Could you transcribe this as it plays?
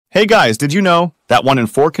Hey guys, did you know that 1 in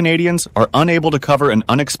 4 Canadians are unable to cover an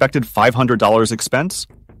unexpected $500 expense?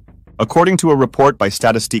 According to a report by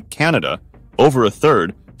Statistique Canada, over a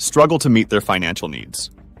third struggle to meet their financial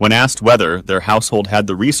needs. When asked whether their household had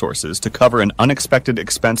the resources to cover an unexpected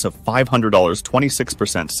expense of $500,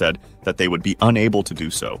 26% said that they would be unable to do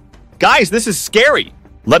so. Guys, this is scary!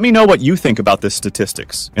 Let me know what you think about this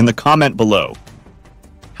statistics in the comment below.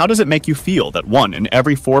 How does it make you feel that 1 in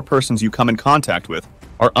every 4 persons you come in contact with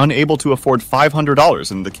are unable to afford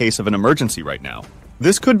 $500 in the case of an emergency right now?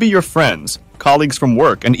 This could be your friends, colleagues from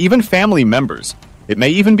work, and even family members. It may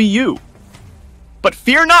even be you. But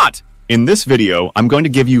fear not! In this video, I'm going to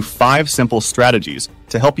give you 5 simple strategies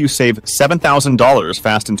to help you save $7,000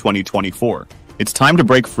 fast in 2024. It's time to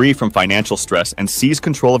break free from financial stress and seize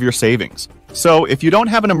control of your savings. So, if you don't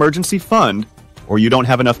have an emergency fund, or you don't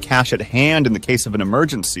have enough cash at hand in the case of an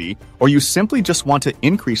emergency, or you simply just want to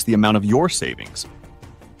increase the amount of your savings,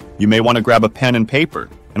 you may want to grab a pen and paper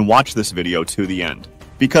and watch this video to the end.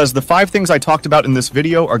 Because the 5 things I talked about in this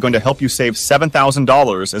video are going to help you save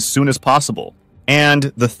 $7,000 as soon as possible. And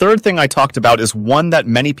the third thing I talked about is one that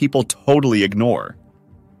many people totally ignore.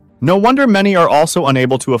 No wonder many are also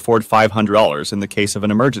unable to afford $500 in the case of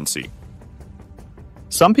an emergency.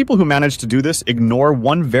 Some people who manage to do this ignore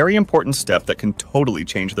one very important step that can totally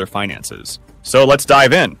change their finances. So let's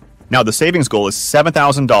dive in. Now the savings goal is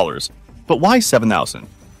 $7,000. But why $7,000?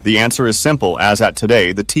 The answer is simple, as at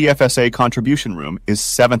today, the TFSA contribution room is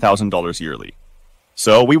 $7,000 yearly.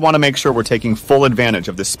 So we want to make sure we're taking full advantage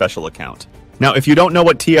of this special account. Now, if you don't know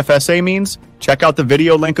what TFSA means, check out the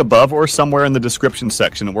video link above or somewhere in the description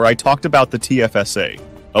section where I talked about the TFSA.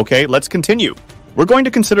 Okay, let's continue. We're going to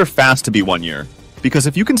consider FAST to be 1 year, because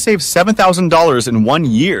if you can save $7,000 in 1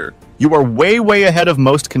 year, you are way ahead of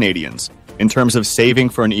most Canadians in terms of saving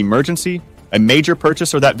for an emergency, a major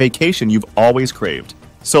purchase, or that vacation you've always craved.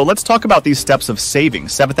 So let's talk about these steps of saving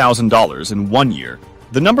 $7,000 in 1 year.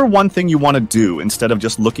 The number one thing you want to do, instead of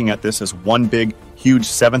just looking at this as one big, huge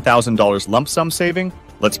 $7,000 lump sum saving,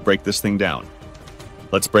 let's break this thing down.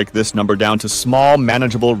 Let's break this number down to small,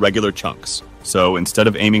 manageable, regular chunks. So instead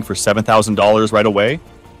of aiming for $7,000 right away,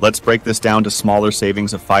 let's break this down to smaller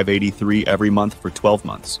savings of $583 every month for 12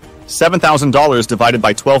 months. $7,000 divided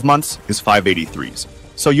by 12 months is $583s.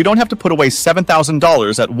 So you don't have to put away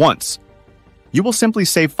 $7,000 at once. You will simply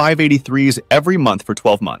save $583s every month for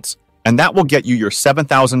 12 months, and that will get you your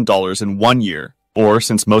 $7,000 in 1 year. Or,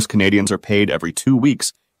 since most Canadians are paid every 2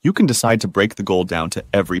 weeks, you can decide to break the goal down to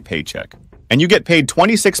every paycheck. And you get paid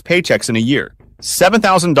 26 paychecks in a year.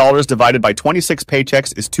 $7,000 divided by 26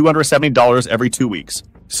 paychecks is $270 every 2 weeks.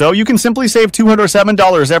 So you can simply save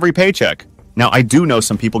 $207 every paycheck. Now, I do know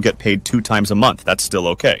some people get paid 2 times a month. That's still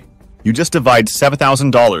okay. You just divide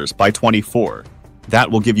 $7,000 by 24. That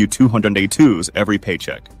will give you 282s every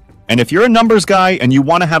paycheck. And if you're a numbers guy and you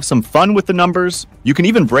want to have some fun with the numbers, you can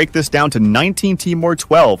even break this down to 19T more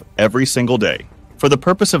 12 every single day. For the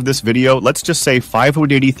purpose of this video, let's just say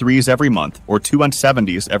 583s every month or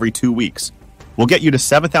 270s every 2 weeks. Will get you to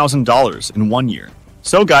 $7,000 in 1 year.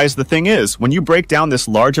 So guys, the thing is, when you break down this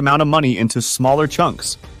large amount of money into smaller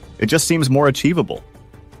chunks, it just seems more achievable.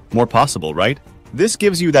 More possible, right? This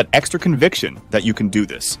gives you that extra conviction that you can do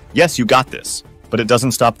this. Yes, you got this. But it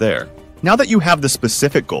doesn't stop there. Now that you have the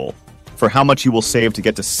specific goal for how much you will save to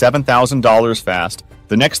get to $7,000 fast,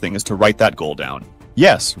 the next thing is to write that goal down.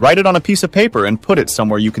 Yes, write it on a piece of paper and put it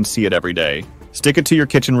somewhere you can see it every day. Stick it to your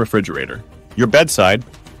kitchen refrigerator, your bedside,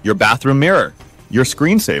 your bathroom mirror, your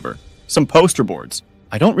screensaver, some poster boards.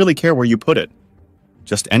 I don't really care where you put it.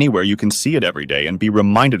 Just anywhere you can see it every day and be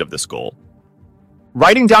reminded of this goal.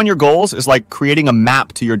 Writing down your goals is like creating a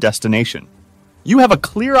map to your destination. You have a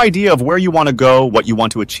clear idea of where you want to go, what you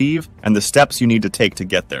want to achieve, and the steps you need to take to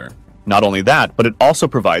get there. Not only that, but it also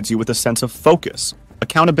provides you with a sense of focus,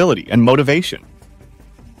 accountability, and motivation.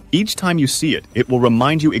 Each time you see it, it will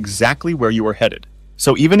remind you exactly where you are headed.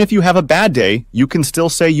 So even if you have a bad day, you can still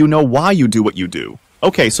say you know why you do what you do.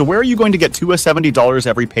 Okay, so where are you going to get $270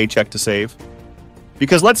 every paycheck to save?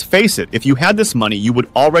 Because let's face it, if you had this money, you would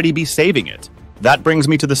already be saving it. That brings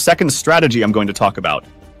me to the second strategy I'm going to talk about.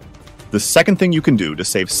 The second thing you can do to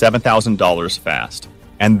save $7,000 fast,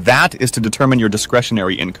 and that is to determine your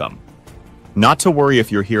discretionary income. Not to worry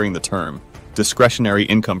if you're hearing the term discretionary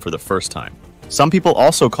income for the first time. Some people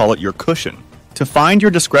also call it your cushion. To find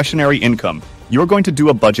your discretionary income, you're going to do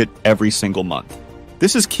a budget every single month.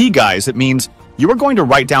 This is key, guys. It means you are going to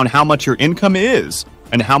write down how much your income is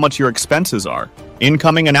and how much your expenses are.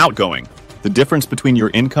 Incoming and outgoing. The difference between your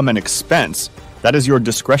income and expense, that is your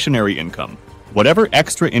discretionary income. Whatever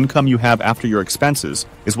extra income you have after your expenses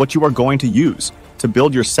is what you are going to use to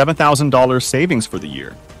build your $7,000 savings for the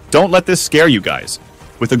year. Don't let this scare you guys.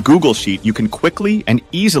 With a Google Sheet, you can quickly and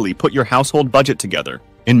easily put your household budget together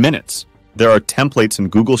in minutes. There are templates in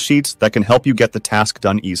Google Sheets that can help you get the task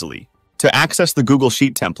done easily. To access the Google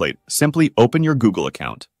Sheet template, simply open your Google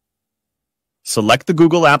account. Select the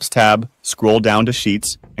Google Apps tab, scroll down to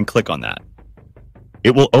Sheets, and click on that.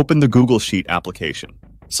 It will open the Google Sheet application.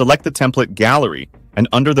 Select the template gallery, and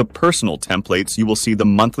under the Personal Templates, you will see the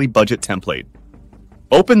Monthly Budget template.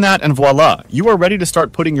 Open that and voila, you are ready to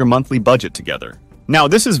start putting your monthly budget together. Now,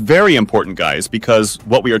 this is very important, guys, because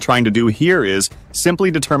what we are trying to do here is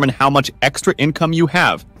simply determine how much extra income you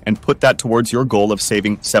have and put that towards your goal of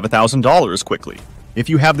saving $7,000 quickly. If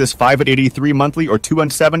you have this 5 at 83 monthly or 2 on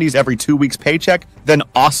 70s every 2 weeks paycheck, then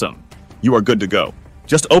awesome. You are good to go.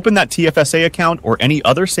 Just open that TFSA account or any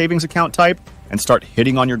other savings account type and start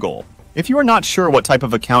hitting on your goal. If you are not sure what type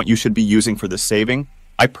of account you should be using for this saving,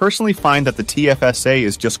 I personally find that the TFSA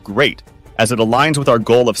is just great, as it aligns with our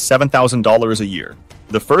goal of $7,000 a year.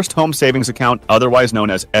 The First Home Savings Account, otherwise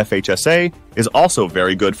known as FHSA, is also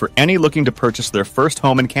very good for any looking to purchase their first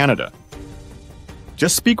home in Canada.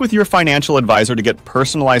 Just speak with your financial advisor to get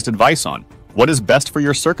personalized advice on what is best for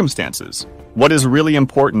your circumstances. What is really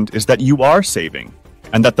important is that you are saving,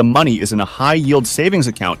 and that the money is in a high-yield savings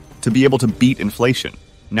account to be able to beat inflation.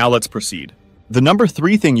 Now let's proceed. The number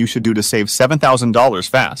 3 thing you should do to save $7,000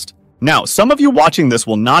 fast. Now, some of you watching this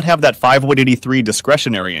will not have that 583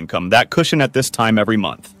 discretionary income, that cushion at this time every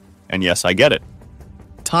month. And yes, I get it.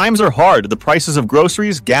 Times are hard. The prices of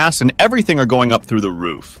groceries, gas, and everything are going up through the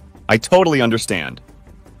roof. I totally understand.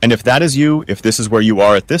 And if that is you, if this is where you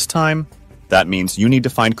are at this time, that means you need to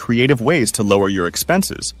find creative ways to lower your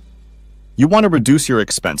expenses. You want to reduce your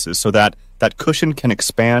expenses so that that cushion can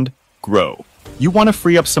expand, grow. You want to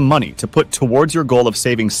free up some money to put towards your goal of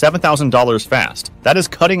saving $7,000 fast. That is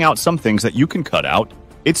cutting out some things that you can cut out.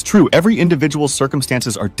 It's true, every individual's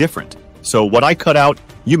circumstances are different. So what I cut out,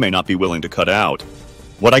 you may not be willing to cut out.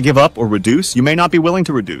 What I give up or reduce, you may not be willing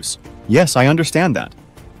to reduce. Yes, I understand that.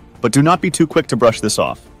 But do not be too quick to brush this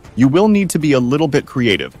off. You will need to be a little bit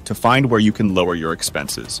creative to find where you can lower your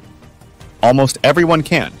expenses. Almost everyone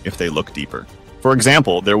can if they look deeper. For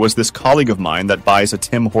example, there was this colleague of mine that buys a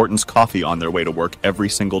Tim Hortons coffee on their way to work every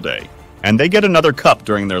single day. And they get another cup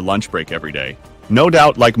during their lunch break every day. No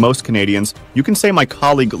doubt, like most Canadians, you can say my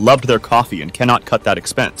colleague loved their coffee and cannot cut that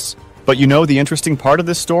expense. But you know the interesting part of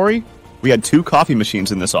this story? We had 2 coffee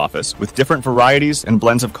machines in this office, with different varieties and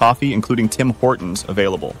blends of coffee, including Tim Hortons,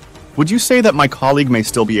 available. Would you say that my colleague may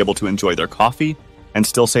still be able to enjoy their coffee and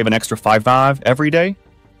still save an extra $5 every day?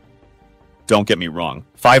 Don't get me wrong,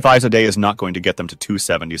 $5 a day is not going to get them to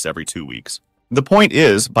 270s every 2 weeks. The point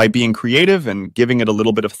is, by being creative and giving it a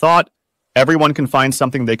little bit of thought, everyone can find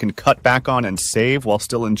something they can cut back on and save while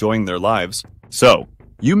still enjoying their lives. So,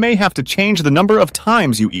 you may have to change the number of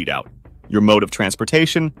times you eat out, your mode of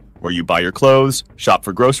transportation, where you buy your clothes, shop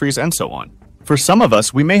for groceries, and so on. For some of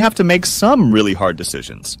us, we may have to make some really hard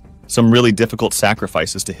decisions, some really difficult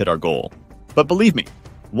sacrifices to hit our goal. But believe me,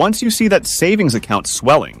 once you see that savings account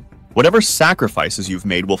swelling, whatever sacrifices you've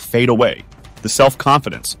made will fade away. The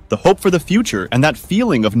self-confidence, the hope for the future, and that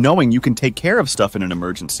feeling of knowing you can take care of stuff in an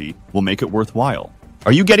emergency will make it worthwhile.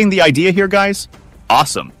 Are you getting the idea here, guys?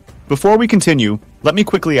 Awesome. Before we continue, let me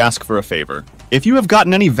quickly ask for a favor. If you have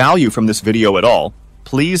gotten any value from this video at all,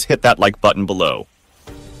 please hit that like button below.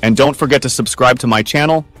 And don't forget to subscribe to my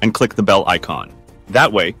channel and click the bell icon.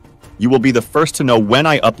 That way, you will be the first to know when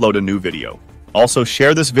I upload a new video. Also,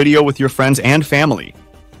 share this video with your friends and family.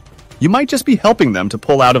 You might just be helping them to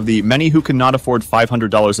pull out of the many who cannot afford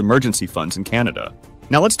 $500 emergency funds in Canada.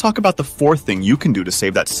 Now let's talk about the 4th thing you can do to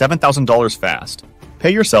save that $7,000 fast. Pay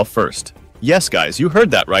yourself first. Yes, guys, you heard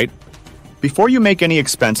that right. Before you make any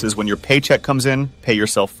expenses when your paycheck comes in, pay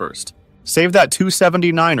yourself first. Save that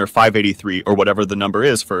 $279 or $583 or whatever the number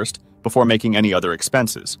is first before making any other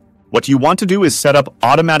expenses. What you want to do is set up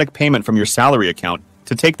automatic payment from your salary account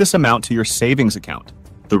to take this amount to your savings account.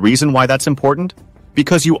 The reason why that's important?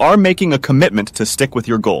 Because you are making a commitment to stick with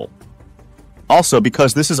your goal. Also,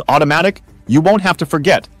 because this is automatic, you won't have to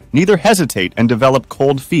forget, neither hesitate and develop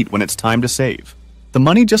cold feet when it's time to save. The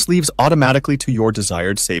money just leaves automatically to your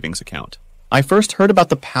desired savings account. I first heard about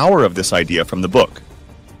the power of this idea from the book,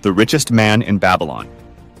 The Richest Man in Babylon,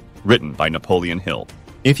 written by Napoleon Hill.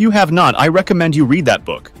 If you have not, I recommend you read that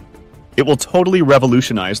book. It will totally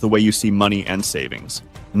revolutionize the way you see money and savings.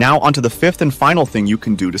 Now onto the 5th and final thing you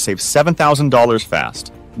can do to save $7,000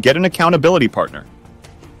 fast. Get an accountability partner.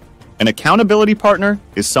 An accountability partner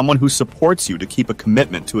is someone who supports you to keep a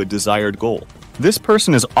commitment to a desired goal. This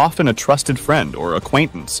person is often a trusted friend or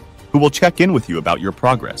acquaintance who will check in with you about your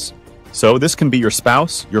progress. So this can be your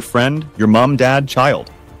spouse, your friend, your mom, dad,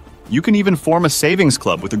 child. You can even form a savings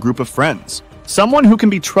club with a group of friends. Someone who can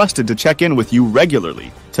be trusted to check in with you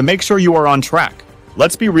regularly to make sure you are on track.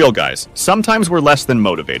 Let's be real, guys. Sometimes we're less than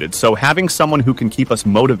motivated, so having someone who can keep us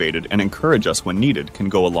motivated and encourage us when needed can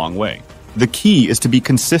go a long way. The key is to be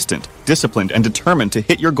consistent, disciplined, and determined to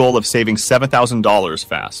hit your goal of saving $7,000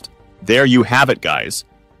 fast. There you have it, guys.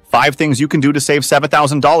 5 things you can do to save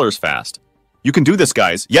 $7,000 fast. You can do this,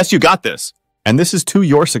 guys. Yes, you got this. And this is to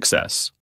your success.